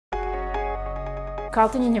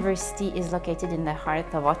Carleton University is located in the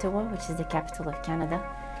heart of Ottawa, which is the capital of Canada,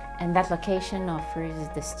 and that location offers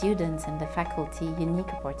the students and the faculty unique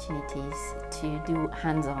opportunities to do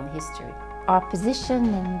hands-on history. Our position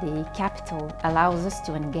in the capital allows us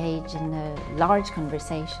to engage in a large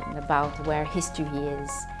conversation about where history is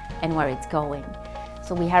and where it's going.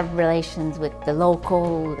 So we have relations with the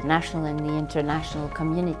local, the national and the international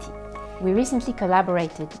community. We recently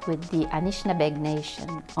collaborated with the Anishinaabe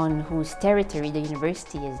Nation, on whose territory the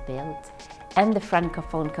university is built, and the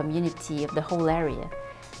Francophone community of the whole area,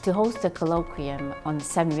 to host a colloquium on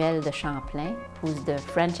Samuel de Champlain, who's the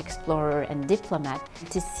French explorer and diplomat,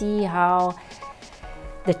 to see how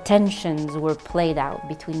the tensions were played out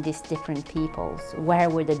between these different peoples.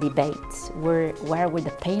 Where were the debates? Where were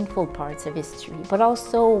the painful parts of history? But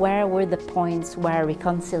also where were the points where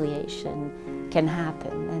reconciliation can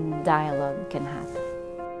happen and dialogue can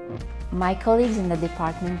happen. My colleagues in the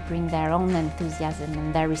department bring their own enthusiasm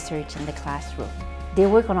and their research in the classroom. They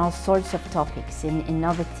work on all sorts of topics in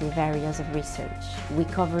innovative areas of research. We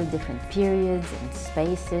cover different periods and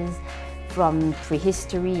spaces, from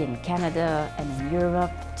prehistory in Canada and in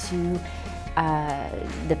Europe to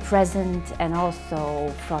the present, and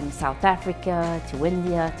also from South Africa to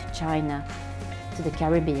India to China to the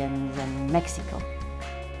Caribbean and Mexico.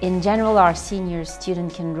 In general, our senior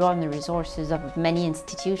student can draw on the resources of many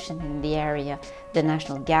institutions in the area, the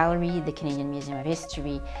National Gallery, the Canadian Museum of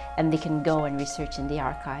History, and they can go and research in the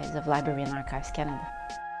archives of Library and Archives Canada.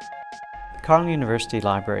 Carleton University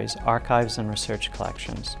Library's archives and research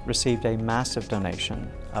collections received a massive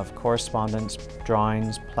donation of correspondence,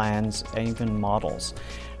 drawings, plans, and even models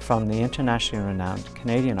from the internationally renowned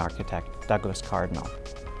Canadian architect Douglas Cardinal.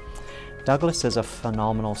 Douglas is a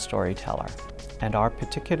phenomenal storyteller, and our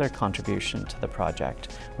particular contribution to the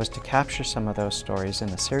project was to capture some of those stories in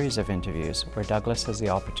a series of interviews where Douglas has the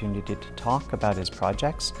opportunity to talk about his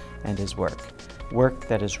projects and his work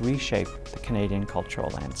that has reshaped the Canadian cultural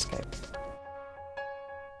landscape.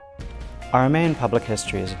 RMA in Public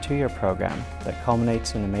History is a two-year program that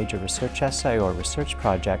culminates in a major research essay or research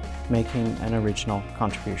project making an original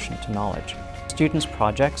contribution to knowledge. Students'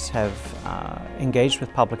 projects have engaged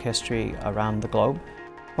with public history around the globe.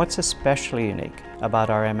 What's especially unique about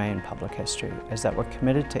our MA in Public History is that we're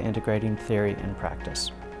committed to integrating theory and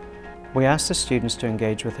practice. We ask the students to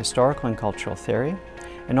engage with historical and cultural theory,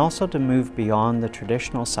 and also to move beyond the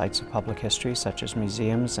traditional sites of public history, such as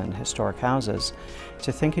museums and historic houses,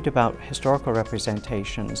 to thinking about historical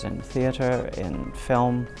representations in theatre, in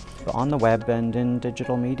film, on the web, and in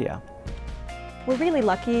digital media. We're really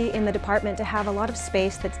lucky in the department to have a lot of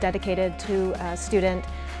space that's dedicated to student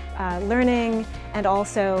learning and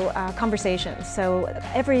also conversations. So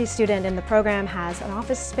every student in the program has an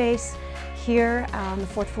office space here on the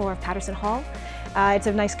 4th floor of Patterson Hall. It's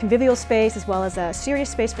a nice convivial space as well as a serious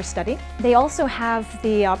space for study. They also have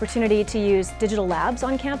the opportunity to use digital labs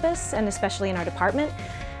on campus, and especially in our department,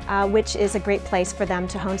 which is a great place for them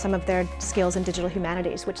to hone some of their skills in digital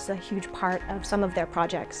humanities, which is a huge part of some of their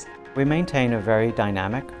projects. We maintain a very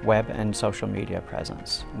dynamic web and social media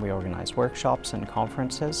presence. We organize workshops and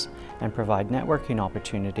conferences and provide networking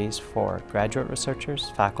opportunities for graduate researchers,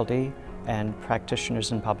 faculty, and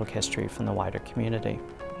practitioners in public history from the wider community.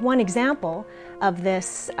 One example of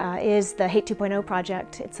this is the Hate 2.0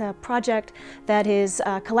 project. It's a project that is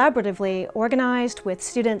collaboratively organized with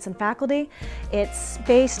students and faculty. It's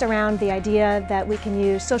based around the idea that we can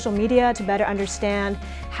use social media to better understand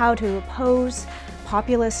how to oppose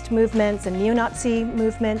populist movements and neo-Nazi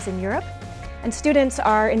movements in Europe. And students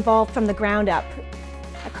are involved from the ground up.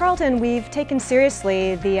 At Carleton, we've taken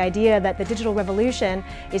seriously the idea that the digital revolution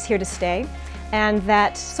is here to stay, and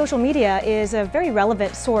that social media is a very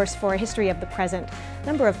relevant source for a history of the present. A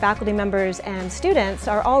number of faculty members and students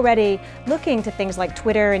are already looking to things like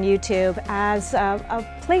Twitter and YouTube as a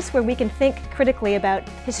place where we can think critically about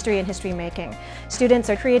history and history making. Students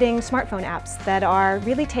are creating smartphone apps that are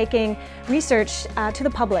really taking research to the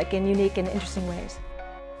public in unique and interesting ways.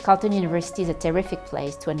 Carleton University is a terrific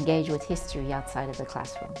place to engage with history outside of the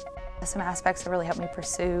classroom. Some aspects that really helped me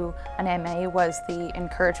pursue an MA was the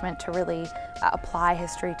encouragement to really apply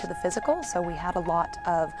history to the physical. So we had a lot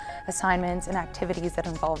of assignments and activities that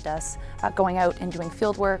involved us going out and doing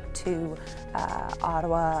field work to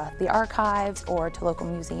Ottawa, the archives, or to local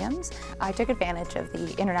museums. I took advantage of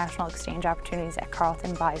the international exchange opportunities at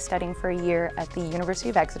Carleton by studying for a year at the University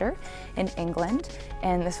of Exeter in England.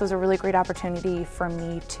 And this was a really great opportunity for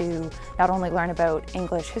me to not only learn about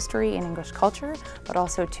English history and English culture, but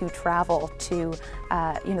also to travel travel to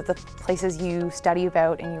the places you study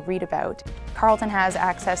about and you read about. Carleton has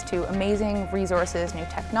access to amazing resources, new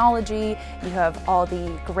technology. You have all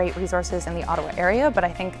the great resources in the Ottawa area, but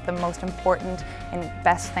I think the most important and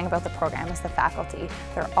best thing about the program is the faculty.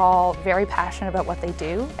 They're all very passionate about what they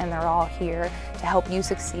do, and they're all here to help you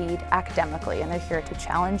succeed academically, and they're here to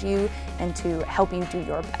challenge you and to help you do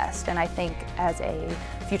your best. And I think as a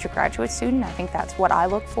future graduate student, I think that's what I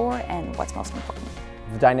look for and what's most important.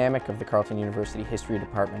 The dynamic of the Carleton University History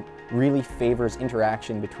Department really favors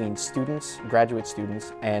interaction between students, graduate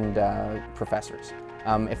students, and professors.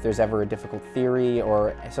 If there's ever a difficult theory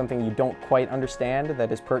or something you don't quite understand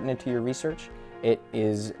that is pertinent to your research, it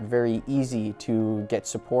is very easy to get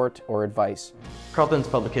support or advice. Carleton's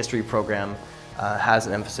public history program has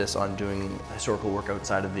an emphasis on doing historical work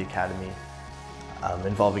outside of the academy,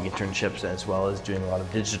 involving internships as well as doing a lot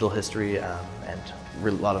of digital history and a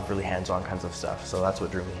lot of really hands-on kinds of stuff. So that's what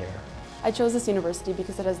drew me here. I chose this university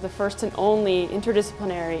because it has the first and only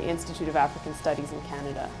interdisciplinary Institute of African Studies in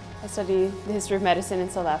Canada. I study the history of medicine in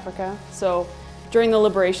South Africa. So during the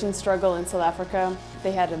liberation struggle in South Africa,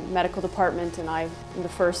 they had a medical department, and I am the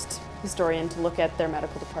first historian to look at their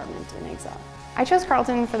medical department in exile. I chose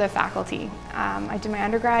Carleton for the faculty. I did my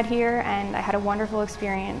undergrad here and I had a wonderful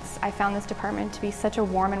experience. I found this department to be such a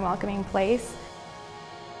warm and welcoming place.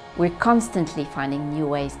 We're constantly finding new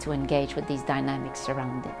ways to engage with these dynamic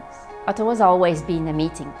surroundings. Ottawa's always been a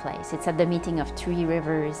meeting place. It's at the meeting of three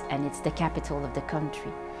rivers, and it's the capital of the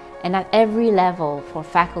country. And at every level, for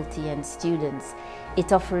faculty and students,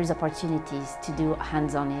 it offers opportunities to do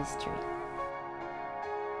hands-on history.